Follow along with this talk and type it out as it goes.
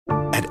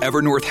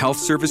Evernorth Health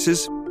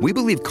Services, we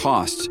believe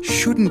costs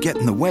shouldn't get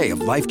in the way of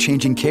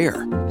life-changing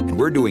care, and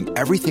we're doing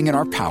everything in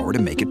our power to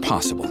make it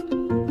possible.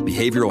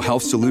 Behavioral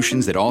health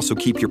solutions that also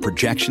keep your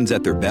projections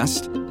at their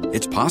best?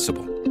 It's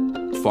possible.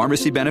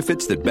 Pharmacy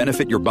benefits that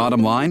benefit your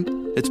bottom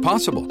line? It's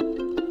possible.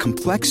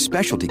 Complex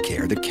specialty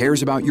care that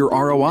cares about your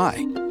ROI?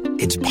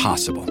 It's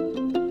possible.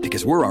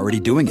 Because we're already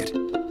doing it.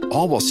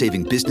 All while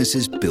saving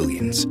businesses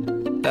billions.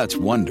 That's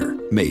Wonder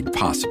made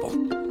possible.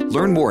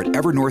 Learn more at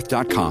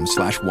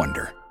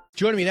evernorth.com/wonder.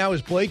 Joining me now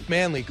is Blake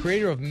Manley,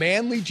 creator of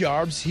Manly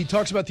Jobs. He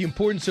talks about the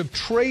importance of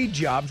trade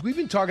jobs. We've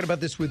been talking about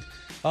this with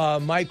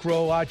Mike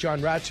Rowlott,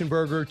 John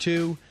Ratzenberger,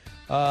 too,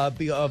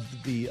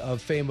 of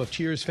fame, of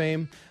Cheers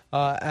fame,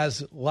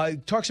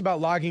 talks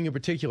about logging in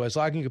particular. As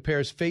logging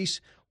compares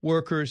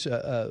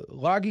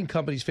logging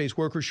companies face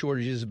worker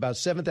shortages about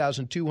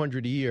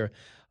 7,200 a year.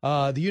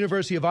 The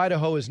University of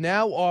Idaho is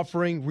now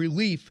offering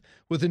relief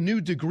with a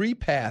new degree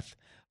path.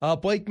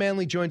 Blake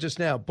Manley joins us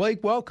now.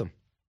 Blake, welcome.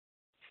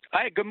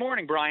 Hi, good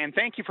morning, Brian.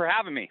 Thank you for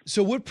having me.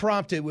 So what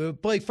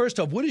prompted, Blake, first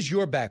off, what is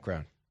your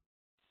background?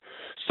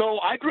 So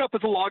I grew up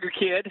as a logger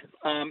kid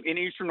in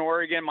Eastern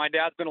Oregon. My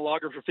dad's been a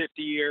logger for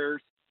 50 years.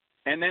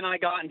 And then I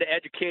got into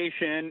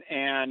education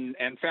and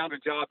found a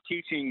job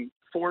teaching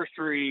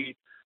forestry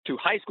to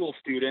high school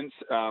students,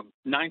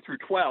 9 through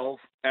 12,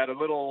 at a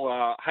little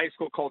high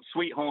school called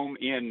Sweet Home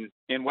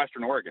in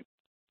Western Oregon.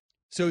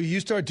 So you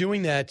start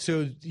doing that.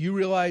 So you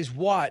realize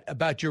what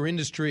about your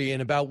industry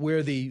and about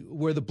where the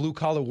blue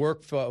collar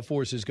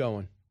workforce is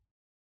going?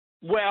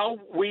 Well,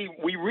 we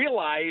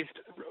realized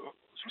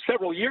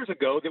several years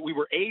ago that we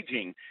were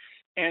aging,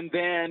 and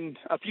then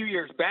a few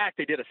years back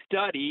they did a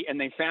study and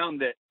they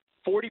found that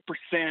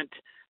 40%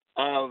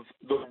 of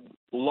the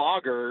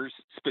loggers,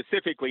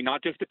 specifically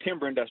not just the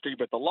timber industry,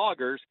 but the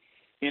loggers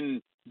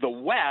in the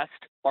West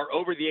are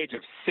over the age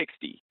of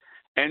 60.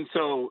 And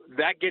so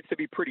that gets to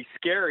be pretty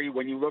scary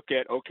when you look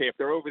at, okay, if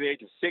they're over the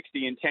age of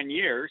 60 in 10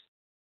 years,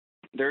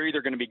 they're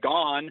either going to be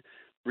gone,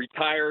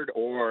 retired,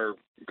 or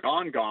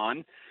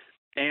gone,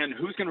 and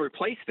who's going to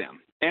replace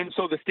them? And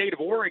so the state of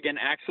Oregon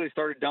actually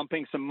started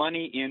dumping some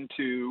money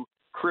into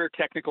career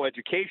technical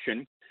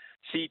education,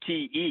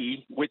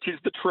 CTE, which is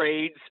the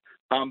trades,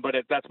 but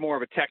that's more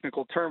of a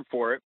technical term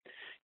for it.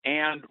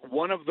 And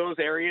one of those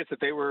areas that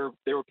they were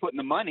putting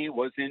the money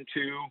was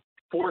into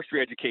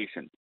forestry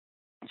education.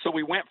 So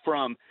we went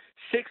from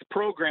 6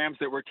 programs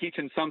that were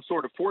teaching some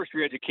sort of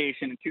forestry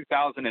education in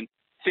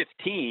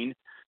 2015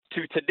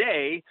 to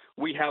today,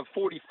 we have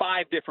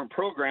 45 different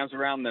programs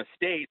around the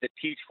state that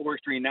teach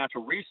forestry and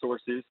natural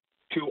resources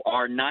to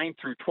our 9th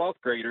through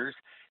 12th graders,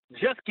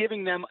 just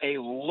giving them a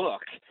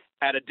look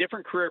at a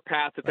different career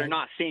path that they're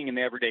not seeing in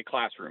the everyday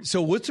classroom.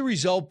 So what's the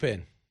result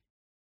been?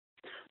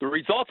 The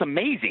result's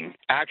amazing,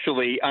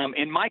 actually.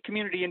 In my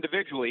community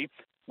individually,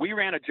 we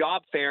ran a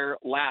job fair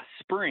last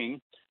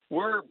spring.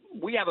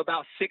 We have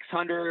about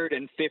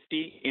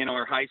 650 in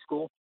our high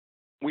school.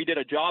 We did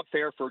a job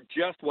fair for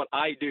just what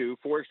I do,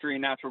 forestry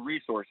and natural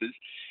resources,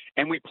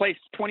 and we placed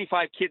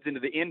 25 kids into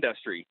the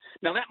industry.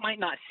 Now, that might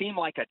not seem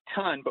like a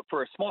ton, but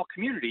for a small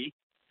community,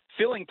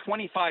 filling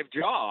 25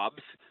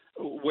 jobs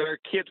where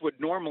kids would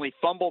normally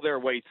fumble their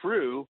way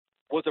through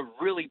was a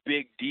really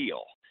big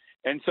deal.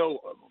 And so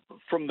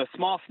from the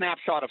small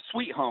snapshot of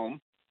Sweet Home,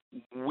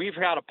 we've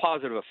had a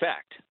positive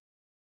effect.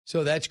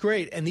 So that's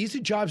great. And these are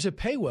jobs that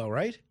pay well,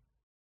 right?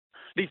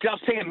 These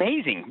jobs pay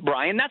amazing,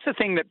 Brian. That's the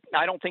thing that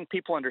I don't think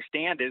people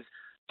understand is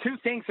 2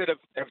 things that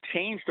have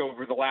changed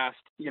over the last,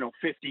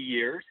 50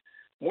 years.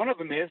 One of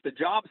them is the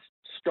jobs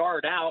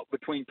start out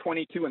between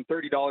 $22 and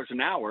 $30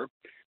 an hour.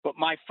 But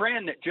my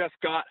friend that just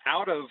got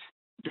out of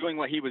doing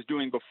what he was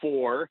doing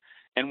before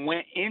and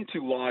went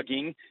into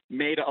logging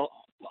made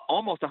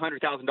almost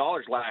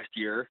 $100,000 last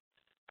year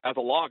as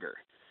a logger.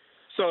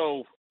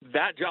 So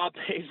that job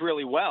pays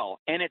really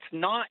well. And it's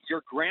not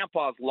your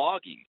grandpa's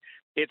logging.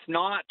 It's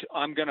not,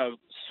 I'm going to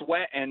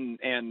sweat and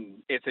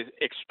it's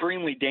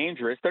extremely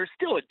dangerous. There's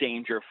still a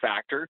danger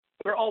factor.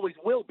 There always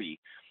will be.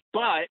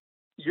 But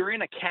you're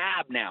in a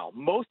cab now.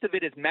 Most of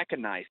it is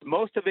mechanized.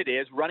 Most of it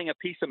is running a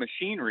piece of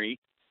machinery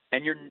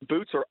and your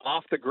boots are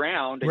off the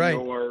ground and right.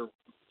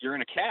 You're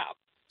in a cab.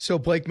 So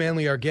Blake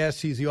Manley, our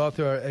guest, he's the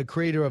author,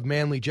 creator of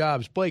Manly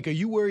Jobs. Blake, are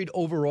you worried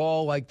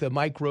overall, like the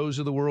Mike Rows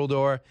of the world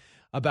are,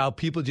 about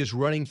people just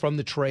running from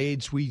the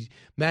trades?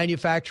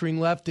 Manufacturing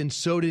left, and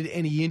so did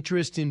any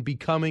interest in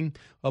becoming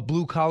a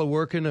blue-collar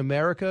worker in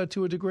America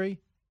to a degree?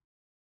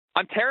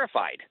 I'm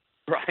terrified,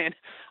 Brian.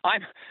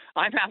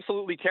 I'm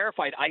absolutely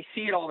terrified. I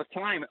see it all the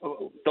time.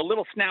 The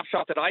little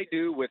snapshot that I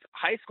do with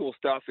high school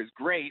stuff is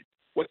great.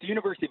 What the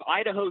University of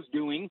Idaho is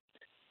doing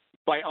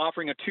by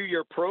offering a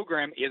 2-year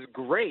program is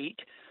great,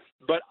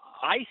 but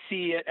I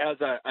see it as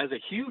a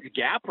huge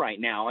gap right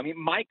now. I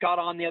mean, Mike got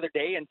on the other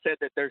day and said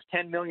that there's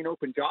 10 million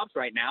open jobs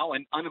right now,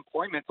 and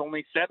unemployment's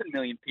only 7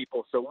 million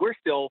people. So we're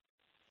still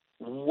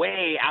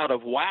way out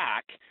of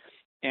whack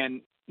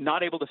and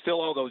not able to fill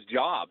all those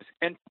jobs.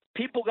 And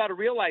people got to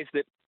realize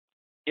that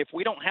if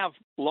we don't have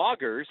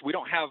loggers, we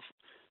don't have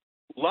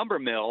lumber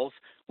mills,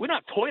 we don't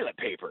have toilet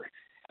paper.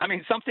 I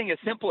mean, something as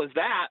simple as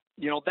that,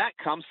 that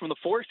comes from the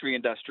forestry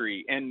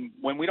industry. And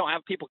when we don't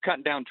have people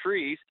cutting down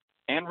trees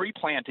and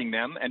replanting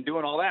them and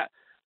doing all that,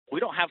 we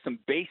don't have some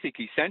basic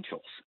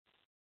essentials.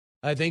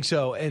 I think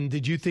so. And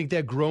did you think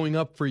that growing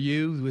up for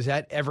you, was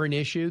that ever an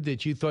issue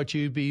that you thought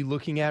you'd be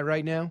looking at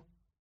right now?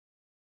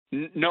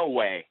 No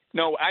way.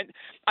 No,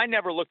 I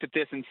never looked at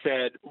this and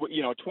said,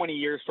 20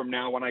 years from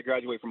now when I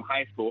graduate from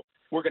high school,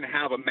 we're going to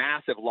have a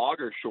massive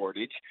logger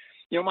shortage.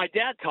 My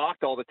dad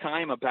talked all the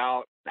time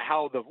about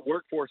how the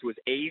workforce was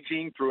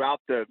aging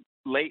throughout the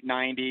late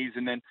 90s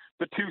and then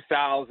the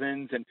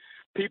 2000s, and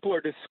people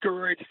are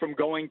discouraged from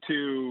going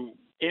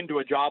into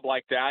a job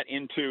like that,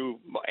 into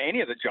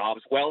any of the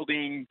jobs,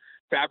 welding,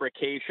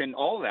 fabrication,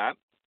 all that.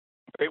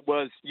 It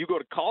was, you go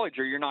to college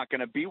or you're not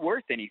going to be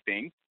worth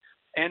anything.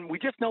 And we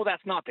just know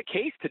that's not the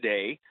case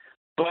today.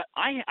 But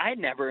I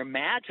never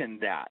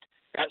imagined that.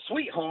 At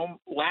Sweet Home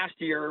last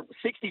year,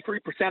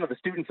 63% of the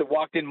students that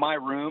walked in my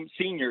room,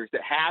 seniors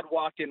that had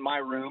walked in my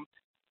room,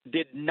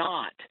 did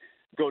not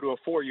go to a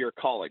 4-year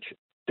college.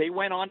 They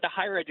went on to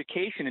higher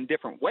education in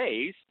different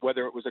ways,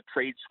 whether it was a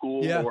trade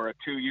school or a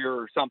 2-year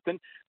or something,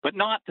 but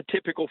not the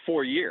typical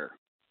 4-year.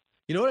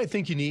 You know what I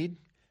think you need?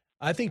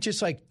 I think just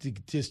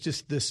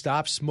the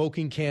Stop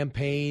Smoking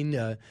campaign,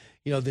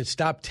 the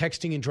Stop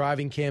Texting and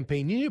Driving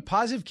campaign. You need a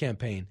positive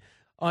campaign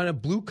on a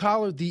blue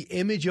collar, the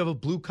image of a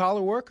blue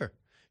collar worker,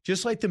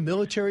 just like the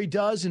military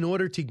does in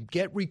order to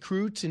get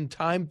recruits in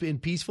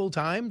peaceful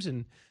times.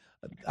 And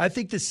I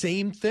think the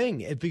same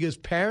thing, because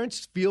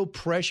parents feel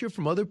pressure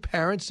from other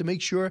parents to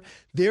make sure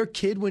their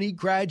kid, when he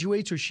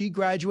graduates or she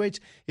graduates,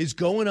 is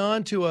going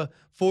on to a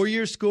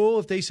 4-year school.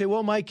 If they say,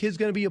 well, my kid's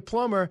going to be a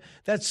plumber,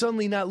 that's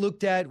suddenly not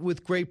looked at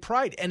with great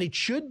pride, and it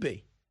should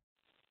be.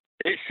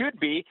 It should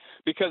be,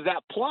 because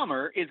that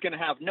plumber is going to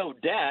have no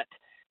debt,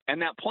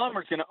 and that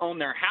plumber is going to own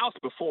their house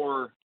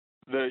before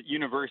the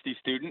university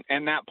student,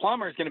 and that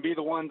plumber is going to be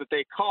the one that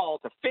they call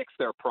to fix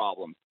their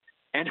problem.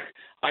 And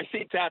I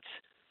think that's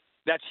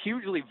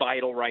hugely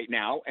vital right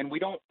now, and we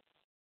don't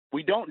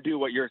do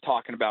what you're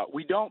talking about.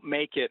 We don't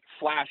make it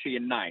flashy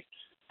and nice.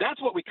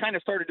 That's what we kind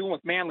of started doing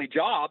with Manly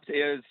Jobs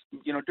is,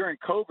 during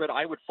COVID,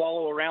 I would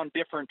follow around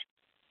different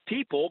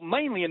people,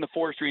 mainly in the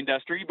forestry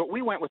industry, but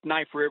we went with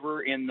Knife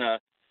River in the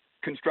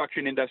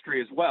construction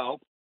industry as well.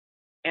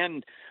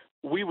 And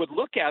we would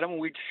look at them and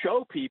we'd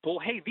show people,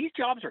 hey, these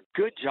jobs are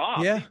good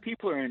jobs. Yeah. These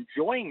people are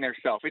enjoying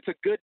themselves. It's a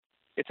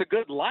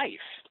good life.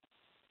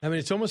 I mean,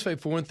 it's almost like,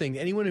 for one thing,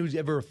 anyone who's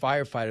ever a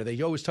firefighter,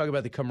 they always talk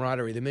about the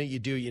camaraderie. The minute you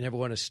do, you never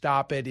want to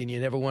stop it, and you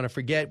never want to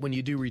forget when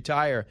you do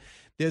retire.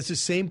 There's the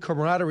same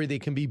camaraderie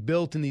that can be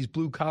built in these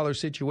blue-collar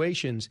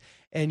situations,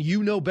 and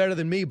you know better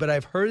than me, but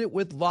I've heard it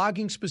with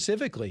logging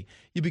specifically.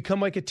 You become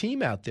like a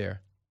team out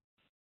there.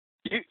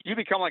 You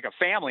become like a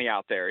family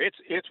out there.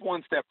 It's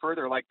one step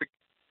further. Like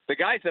the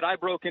guys that I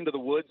broke into the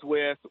woods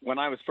with when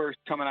I was first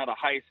coming out of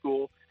high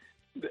school,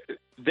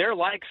 they're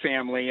like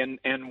family,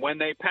 and when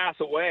they pass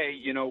away,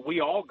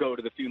 we all go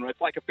to the funeral. It's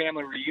like a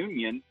family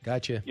reunion.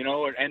 Gotcha.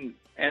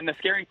 And the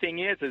scary thing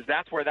is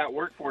that's where that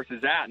workforce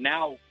is at.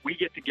 Now we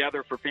get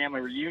together for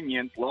family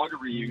reunions, logger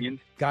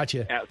reunions.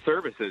 Gotcha. At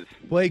services.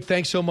 Blake,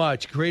 thanks so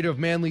much. Creator of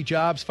Manly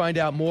Jobs. Find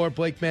out more.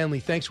 Blake Manley,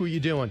 thanks for what you're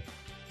doing.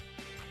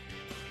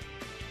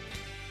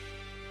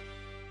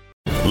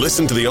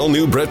 Listen to the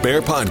all-new Bret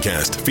Baier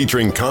podcast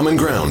featuring Common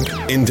Ground,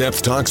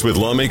 in-depth talks with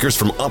lawmakers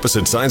from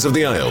opposite sides of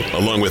the aisle,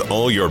 along with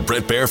all your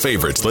Bret Baier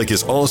favorites like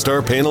his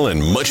all-star panel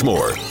and much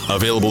more.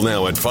 Available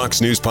now at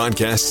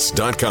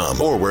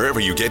foxnewspodcasts.com or wherever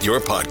you get your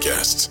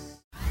podcasts.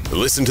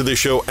 Listen to the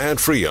show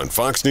ad-free on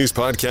Fox News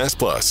Podcast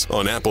Plus,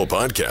 on Apple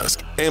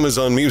Podcast,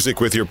 Amazon Music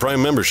with your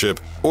Prime membership,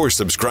 or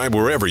subscribe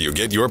wherever you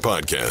get your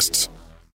podcasts.